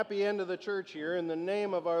Happy end of the church year. In the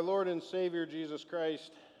name of our Lord and Savior Jesus Christ,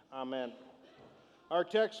 amen. Our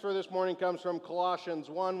text for this morning comes from Colossians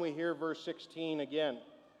 1. We hear verse 16 again.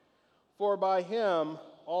 For by him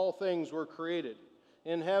all things were created,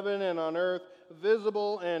 in heaven and on earth,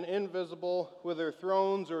 visible and invisible, whether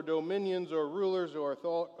thrones or dominions or rulers or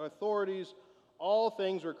authorities, all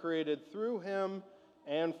things were created through him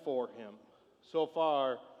and for him. So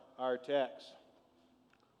far, our text.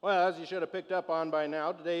 Well, as you should have picked up on by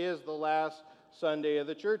now, today is the last Sunday of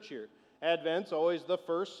the church year. Advent's always the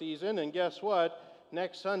first season, and guess what?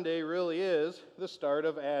 Next Sunday really is the start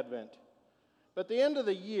of Advent. But the end of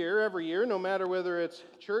the year, every year, no matter whether it's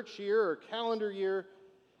church year or calendar year,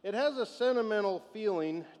 it has a sentimental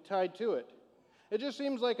feeling tied to it. It just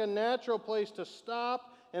seems like a natural place to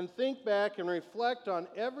stop and think back and reflect on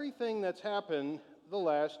everything that's happened the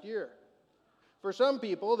last year. For some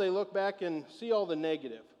people, they look back and see all the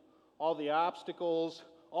negative, all the obstacles,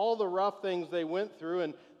 all the rough things they went through,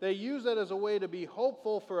 and they use that as a way to be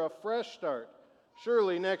hopeful for a fresh start.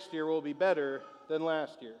 Surely next year will be better than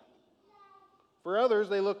last year. For others,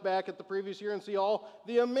 they look back at the previous year and see all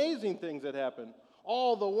the amazing things that happened,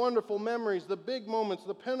 all the wonderful memories, the big moments,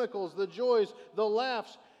 the pinnacles, the joys, the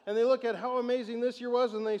laughs, and they look at how amazing this year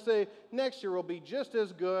was and they say, next year will be just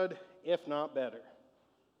as good, if not better.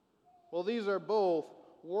 Well, these are both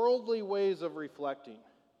worldly ways of reflecting,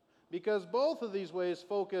 because both of these ways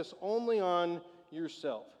focus only on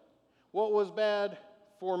yourself. What was bad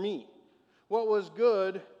for me? What was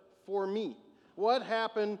good for me? What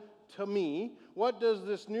happened to me? What does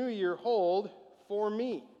this new year hold for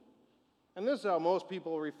me? And this is how most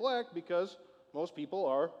people reflect, because most people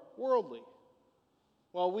are worldly.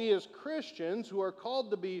 While we as Christians, who are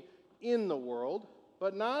called to be in the world,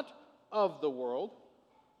 but not of the world,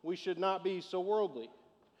 we should not be so worldly.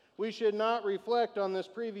 We should not reflect on this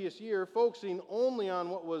previous year focusing only on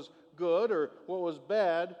what was good or what was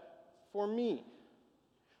bad for me.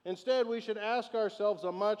 Instead, we should ask ourselves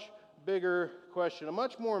a much bigger question, a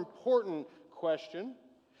much more important question.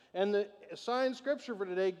 And the assigned scripture for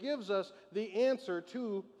today gives us the answer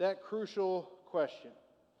to that crucial question.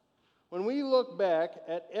 When we look back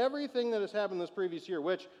at everything that has happened this previous year,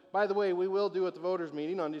 which, by the way, we will do at the voters'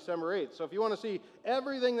 meeting on December 8th. So if you want to see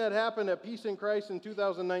everything that happened at Peace in Christ in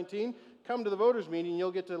 2019, come to the voters' meeting.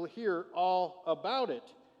 You'll get to hear all about it.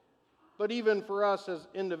 But even for us as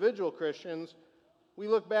individual Christians, we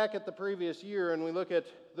look back at the previous year and we look at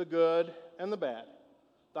the good and the bad,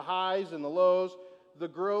 the highs and the lows, the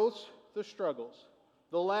growths, the struggles,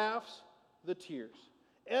 the laughs, the tears,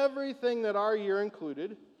 everything that our year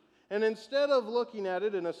included. And instead of looking at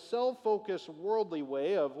it in a self-focused worldly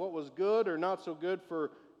way of what was good or not so good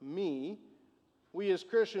for me, we as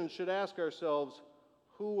Christians should ask ourselves,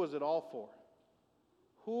 who was it all for?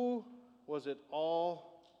 Who was it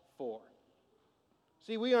all for?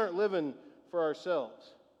 See, we aren't living for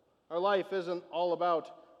ourselves. Our life isn't all about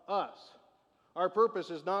us. Our purpose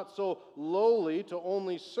is not so lowly to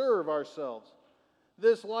only serve ourselves.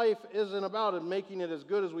 This life isn't about making it as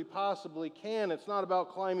good as we possibly can. It's not about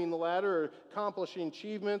climbing the ladder or accomplishing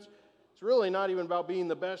achievements. It's really not even about being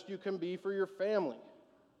the best you can be for your family.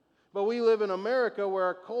 But we live in America where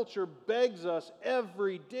our culture begs us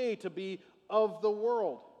every day to be of the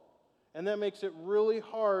world. And that makes it really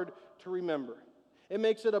hard to remember. It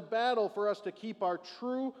makes it a battle for us to keep our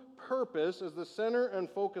true purpose as the center and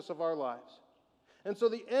focus of our lives. And so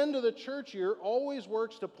the end of the church year always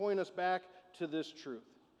works to point us back to this truth.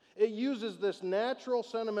 It uses this natural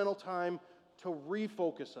sentimental time to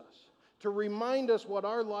refocus us, to remind us what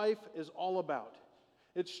our life is all about.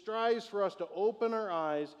 It strives for us to open our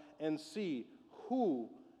eyes and see who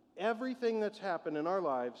everything that's happened in our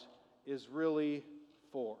lives is really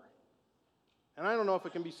for. And I don't know if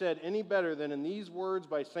it can be said any better than in these words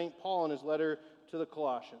by St. Paul in his letter to the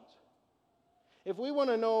Colossians. If we want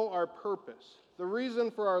to know our purpose, the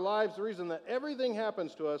reason for our lives, the reason that everything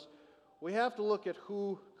happens to us, we have to look at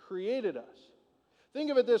who created us.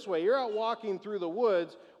 Think of it this way. You're out walking through the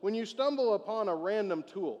woods when you stumble upon a random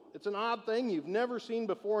tool. It's an odd thing you've never seen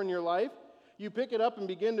before in your life. You pick it up and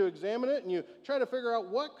begin to examine it, and you try to figure out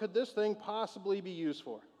what could this thing possibly be used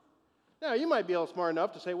for. Now, you might be smart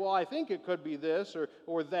enough to say, well, I think it could be this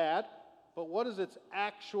or that, but what is its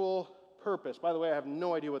actual purpose? By the way, I have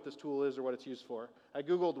no idea what this tool is or what it's used for. I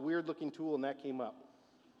Googled weird-looking tool, and that came up.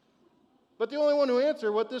 But the only one who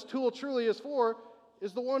answered what this tool truly is for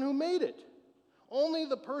is the one who made it. Only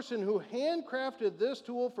the person who handcrafted this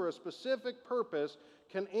tool for a specific purpose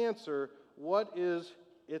can answer what is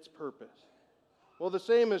its purpose. Well, the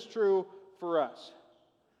same is true for us.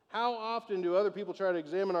 How often do other people try to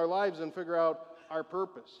examine our lives and figure out our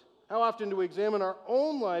purpose? How often do we examine our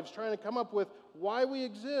own lives trying to come up with why we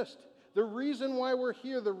exist, the reason why we're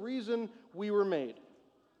here, the reason we were made?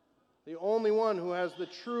 The only one who has the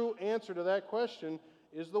true answer to that question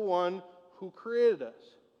is the one who created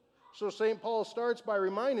us. So St. Paul starts by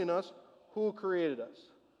reminding us who created us.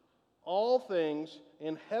 All things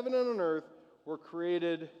in heaven and on earth were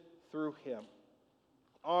created through him.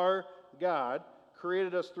 Our God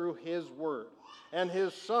created us through his word. And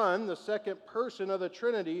his Son, the second person of the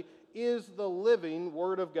Trinity, is the living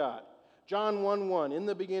Word of God. John 1:1, in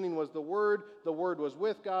the beginning was the Word was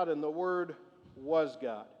with God, and the Word was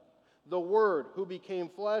God. The Word who became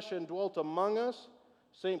flesh and dwelt among us,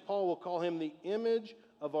 St. Paul will call him the image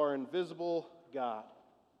of our invisible God.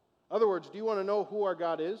 In other words, do you want to know who our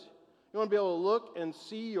God is? You want to be able to look and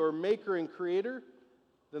see your Maker and Creator?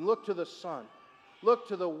 Then look to the Son. Look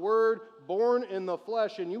to the Word born in the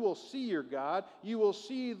flesh, and you will see your God. You will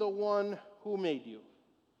see the one who made you.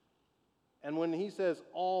 And when he says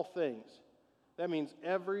all things, that means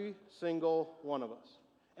every single one of us.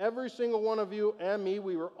 Every single one of you and me,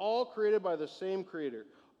 we were all created by the same Creator.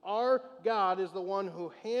 Our God is the one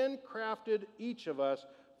who handcrafted each of us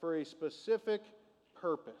for a specific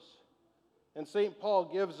purpose. And St. Paul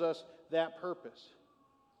gives us that purpose.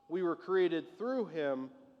 We were created through him.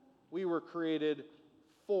 We were created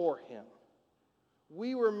for him.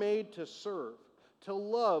 We were made to serve, to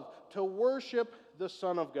love, to worship the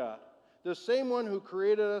Son of God. The same one who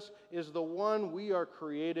created us is the one we are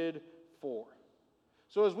created for.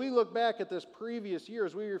 So as we look back at this previous year,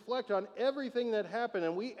 as we reflect on everything that happened,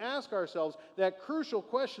 and we ask ourselves that crucial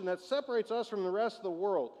question that separates us from the rest of the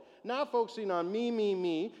world, not focusing on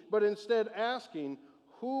me, but instead asking,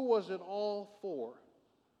 who was it all for?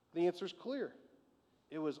 The answer is clear.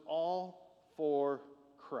 It was all for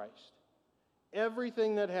Christ.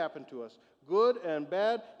 Everything that happened to us, good and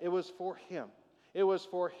bad, it was for him. It was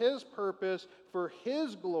for his purpose, for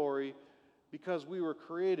his glory, because we were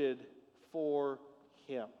created for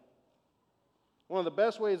him. One of the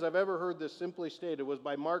best ways I've ever heard this simply stated was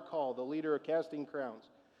by Mark Hall, the leader of Casting Crowns.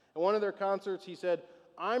 At one of their concerts, he said,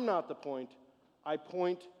 "I'm not the point, I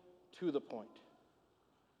point to the point."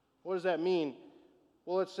 What does that mean?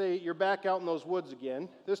 Well, let's say you're back out in those woods again.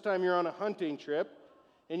 This time you're on a hunting trip,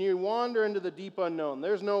 and you wander into the deep unknown.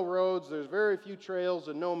 There's no roads, there's very few trails,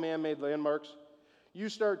 and no man-made landmarks. You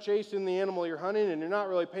start chasing the animal you're hunting, and you're not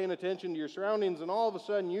really paying attention to your surroundings, and all of a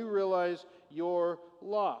sudden you realize you're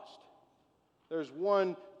lost. There's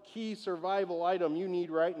one key survival item you need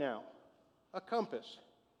right now: a compass.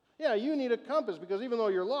 Yeah, you need a compass because even though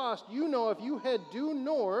you're lost, you know if you head due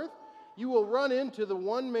north, you will run into the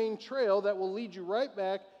one main trail that will lead you right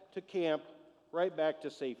back to camp, right back to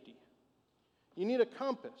safety. You need a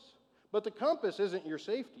compass, but the compass isn't your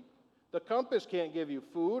safety. The compass can't give you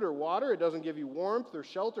food or water. It doesn't give you warmth or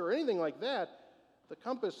shelter or anything like that. The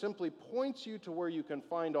compass simply points you to where you can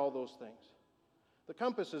find all those things. The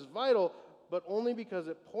compass is vital, but only because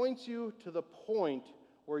it points you to the point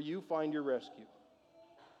where you find your rescue.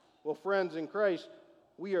 Well, friends in Christ,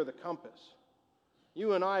 we are the compass.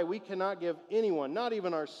 You and I, we cannot give anyone, not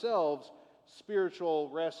even ourselves, spiritual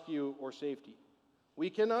rescue or safety. We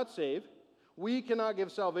cannot save. We cannot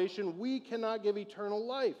give salvation. We cannot give eternal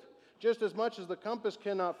life. Just as much as the compass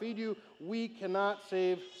cannot feed you, we cannot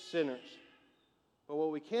save sinners. But what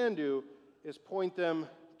we can do is point them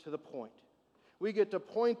to the point. We get to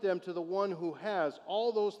point them to the one who has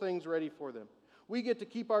all those things ready for them. We get to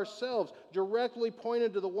keep ourselves directly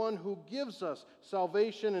pointed to the one who gives us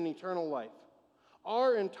salvation and eternal life.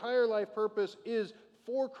 Our entire life purpose is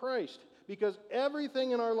for Christ, because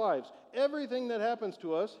everything in our lives, everything that happens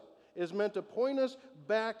to us, is meant to point us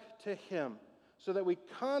back to him, so that we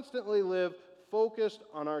constantly live focused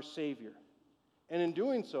on our Savior. And in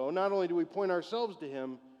doing so, not only do we point ourselves to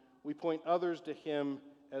him, we point others to him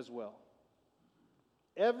as well.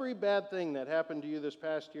 Every bad thing that happened to you this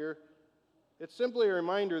past year, it's simply a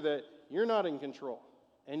reminder that you're not in control,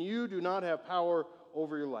 and you do not have power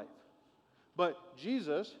over your life. But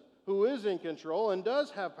Jesus, who is in control and does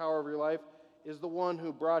have power over your life, is the one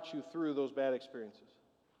who brought you through those bad experiences.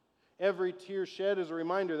 Every tear shed is a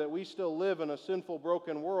reminder that we still live in a sinful,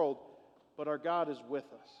 broken world, but our God is with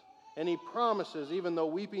us. And he promises, even though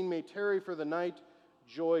weeping may tarry for the night,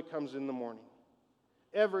 joy comes in the morning.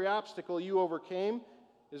 Every obstacle you overcame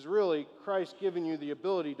is really Christ giving you the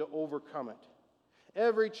ability to overcome it.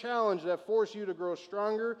 Every challenge that forced you to grow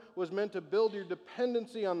stronger was meant to build your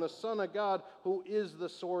dependency on the Son of God, who is the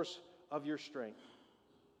source of your strength.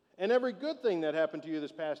 And every good thing that happened to you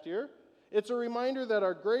this past year, it's a reminder that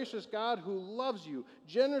our gracious God, who loves you,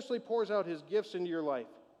 generously pours out his gifts into your life.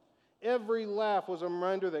 Every laugh was a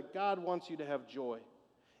reminder that God wants you to have joy.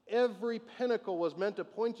 Every pinnacle was meant to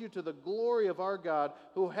point you to the glory of our God,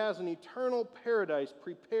 who has an eternal paradise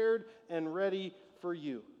prepared and ready for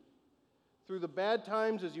you. Through the bad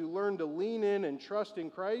times, as you learn to lean in and trust in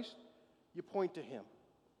Christ, you point to Him.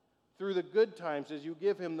 Through the good times, as you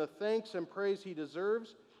give Him the thanks and praise He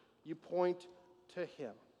deserves, you point to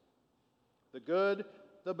Him. The good,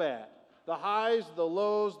 the bad, the highs, the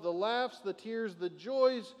lows, the laughs, the tears, the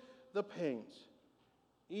joys, the pains.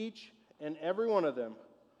 Each and every one of them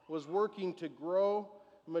was working to grow,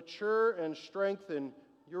 mature, and strengthen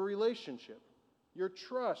your relationship, your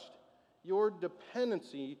trust, your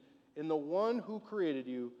dependency in the one who created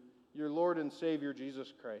you, your Lord and Savior,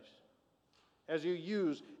 Jesus Christ. As you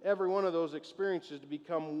use every one of those experiences to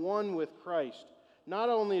become one with Christ, not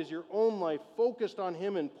only is your own life focused on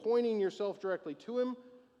Him and pointing yourself directly to Him,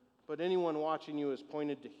 but anyone watching you is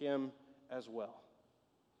pointed to Him as well.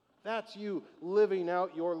 That's you living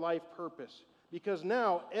out your life purpose, because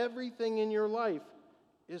now everything in your life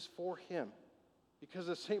is for Him. Because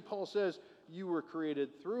as St. Paul says, you were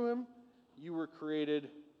created through Him, you were created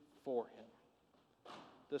for Him.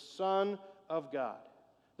 The Son of God,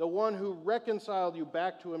 the one who reconciled you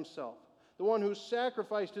back to Himself, the one who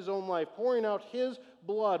sacrificed His own life, pouring out His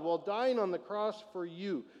blood while dying on the cross for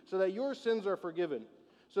you, so that your sins are forgiven,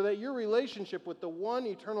 so that your relationship with the one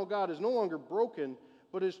eternal God is no longer broken,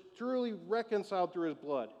 but is truly reconciled through His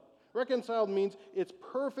blood. Reconciled means it's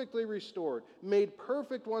perfectly restored, made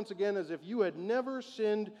perfect once again as if you had never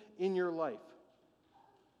sinned in your life.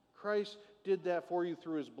 Christ did that for you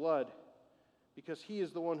through His blood because He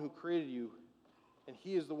is the one who created you, and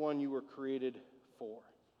He is the one you were created for.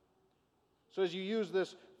 So as you use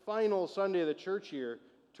this final Sunday of the church year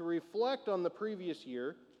to reflect on the previous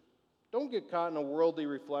year, don't get caught in a worldly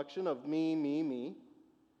reflection of me, me, me.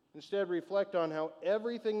 Instead, reflect on how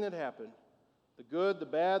everything that happened, the good, the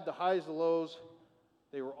bad, the highs, the lows,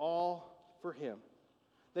 they were all for Him.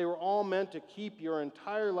 They were all meant to keep your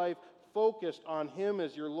entire life focused on Him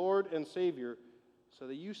as your Lord and Savior, so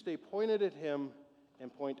that you stay pointed at Him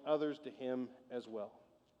and point others to Him as well.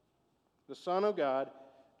 The Son of God,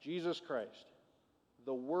 Jesus Christ,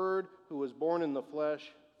 the Word who was born in the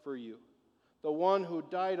flesh for you, the one who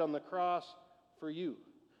died on the cross for you,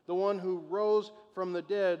 the one who rose from the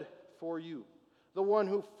dead for you, the one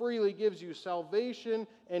who freely gives you salvation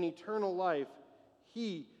and eternal life.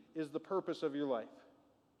 He is the purpose of your life,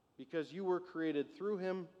 because you were created through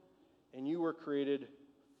Him and you were created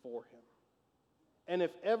for Him. And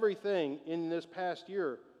if everything in this past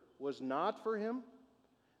year was not for Him,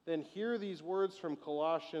 then hear these words from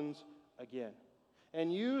Colossians again,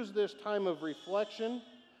 and use this time of reflection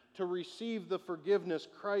to receive the forgiveness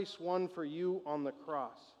Christ won for you on the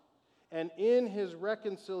cross. And in His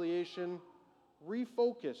reconciliation,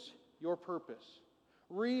 refocus your purpose.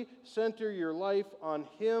 Recenter your life on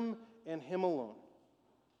Him and Him alone.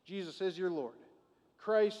 Jesus is your Lord.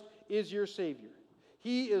 Christ is your Savior.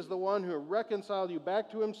 He is the one who reconciled you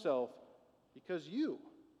back to Himself, because you,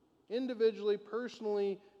 individually,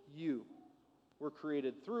 personally, you were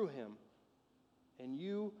created through Him, and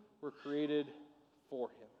you were created for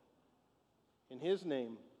Him. In His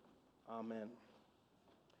name, amen.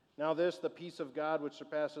 Now this, the peace of God, which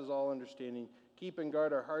surpasses all understanding, keep and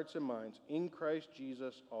guard our hearts and minds in Christ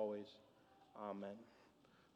Jesus always. Amen.